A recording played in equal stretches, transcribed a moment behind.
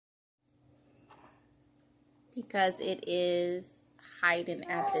because it is hiding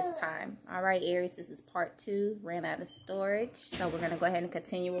at this time. All right, Aries, this is part 2. Ran out of storage, so we're going to go ahead and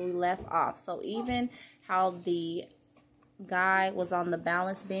continue where we left off. So even how the guy was on the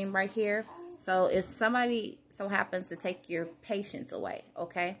balance beam right here. So if somebody so happens to take your patience away,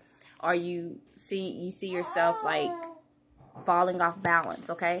 okay, or you see yourself like falling off balance,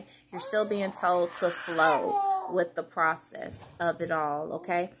 okay, you're still being told to flow with the process of it all,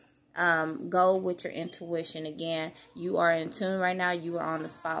 okay. Go with your intuition. Again, you are in tune right now. You are on the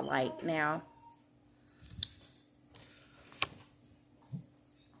spotlight now.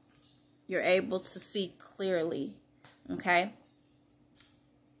 You're able to see clearly, okay.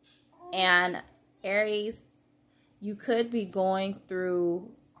 And Aries, you could be going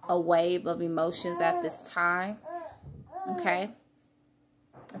through a wave of emotions at this time, okay.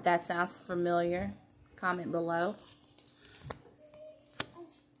 If that sounds familiar, comment below.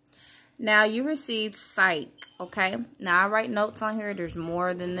 Now, you received psych, okay? Now, I write notes on here. There's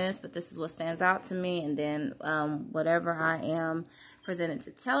more than this, but this is what stands out to me. And then whatever I am presented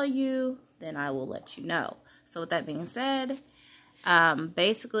to tell you, then I will let you know. So, with that being said,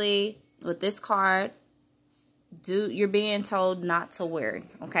 basically, with this card, you're being told not to worry,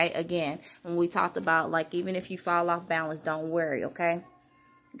 okay? Again, when we talked about, like, even if you fall off balance, don't worry, okay?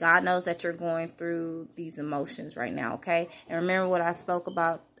 God knows that you're going through these emotions right now, okay? And remember what I spoke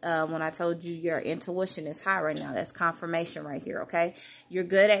about when I told you your intuition is high right now. That's confirmation right here, okay? You're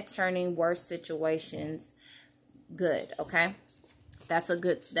good at turning worse situations good, okay? That's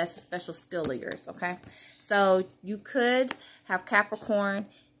a special skill of yours, okay? So you could have Capricorn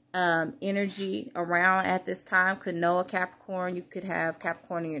energy around at this time. Could know a Capricorn. You could have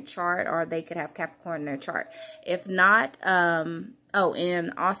Capricorn in your chart, or they could have Capricorn in their chart. If not, oh,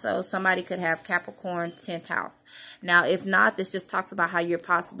 and also somebody could have Capricorn 10th house. Now, if not, this just talks about how you're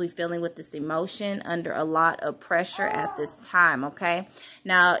possibly feeling with this emotion under a lot of pressure at this time, okay?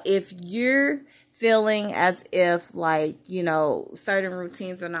 Now, if you're feeling as if, like, you know, certain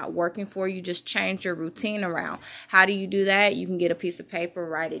routines are not working for you, just change your routine around. How do you do that? You can get a piece of paper,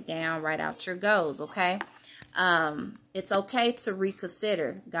 write it down, write out your goals, okay? It's okay to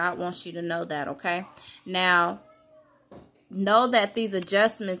reconsider. God wants you to know that, okay? Now, know that these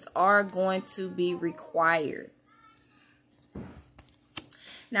adjustments are going to be required.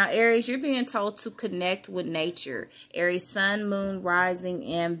 Now, Aries, you're being told to connect with nature. Aries, sun, moon, rising,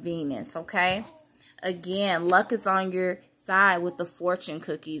 and Venus, okay? Again, luck is on your side with the fortune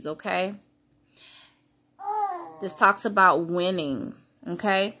cookies, okay? This talks about winnings,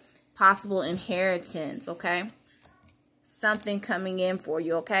 okay? Possible inheritance, okay? Something coming in for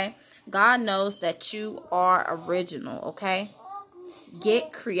you, okay? God knows that you are original, okay?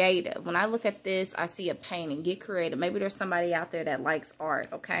 Get creative. When I look at this, I see a painting. Get creative. Maybe there's somebody out there that likes art,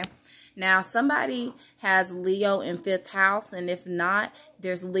 okay? Now, somebody has Leo in 5th house, and if not,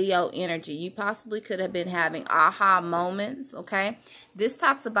 there's Leo energy. You possibly could have been having aha moments, okay? This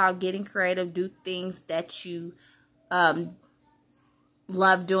talks about getting creative, do things that you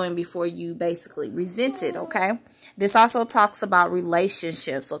love doing before you basically resent it, okay? This also talks about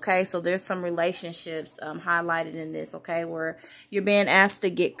relationships, okay? So there's some relationships highlighted in this, okay, where you're being asked to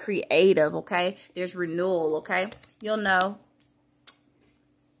get creative, okay? There's renewal, okay? You'll know,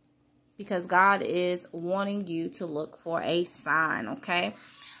 because God is wanting you to look for a sign, okay?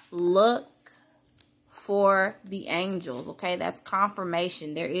 Look for the angels, okay? That's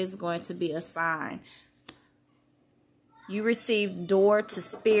confirmation. There is going to be a sign. You receive door to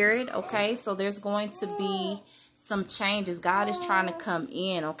spirit, okay? So there's going to be some changes. God is trying to come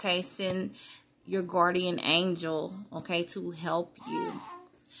in, okay? Send your guardian angel, okay, to help you.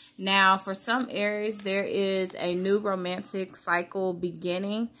 Now, for some Aries, there is a new romantic cycle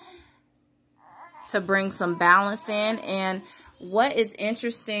beginning to bring some balance in. And what is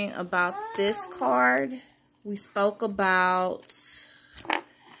interesting about this card, we saw the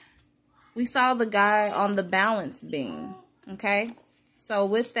guy on the balance beam, okay? So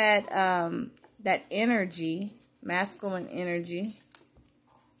with that that energy, masculine energy,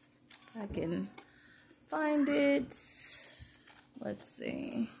 I can find it. Let's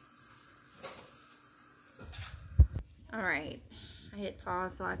see. All right. I hit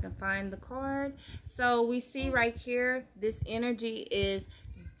pause so I can find the card. So we see right here, this energy is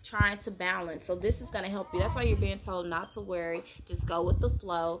trying to balance. So this is going to help you. That's why you're being told not to worry. Just go with the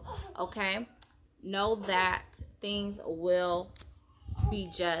flow, okay? Know that things will be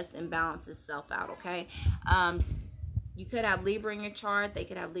just and balance itself out, okay? You could have Libra in your chart. They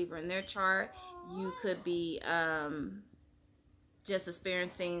could have Libra in their chart. You could be just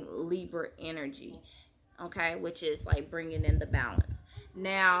experiencing Libra energy, okay, which is like bringing in the balance.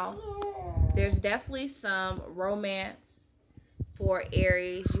 Now, There's definitely some romance for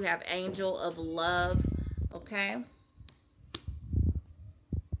Aries. You have Angel of Love, okay?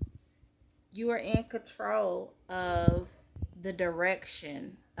 You are in control of the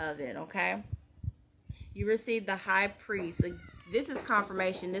direction of it, okay? You receive the High Priest. This is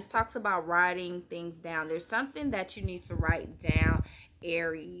confirmation. This talks about writing things down. There's something that you need to write down,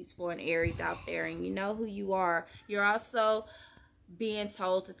 Aries, for an Aries out there, and you know who you are. You're also being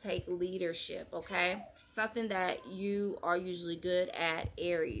told to take leadership, okay? Something that you are usually good at,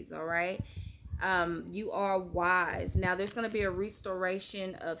 Aries, all right? You are wise. Now, there's going to be a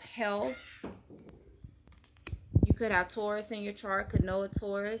restoration of health. You could have Taurus in your chart, could know a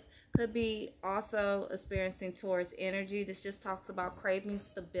Taurus, could be also experiencing Taurus energy. This just talks about craving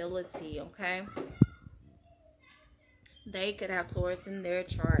stability, okay? They could have Taurus in their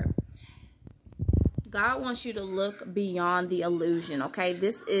chart. God wants you to look beyond the illusion, okay?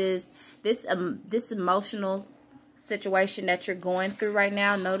 This emotional situation that you're going through right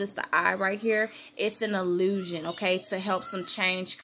now. Notice the eye right here. It's an illusion, okay? To help some change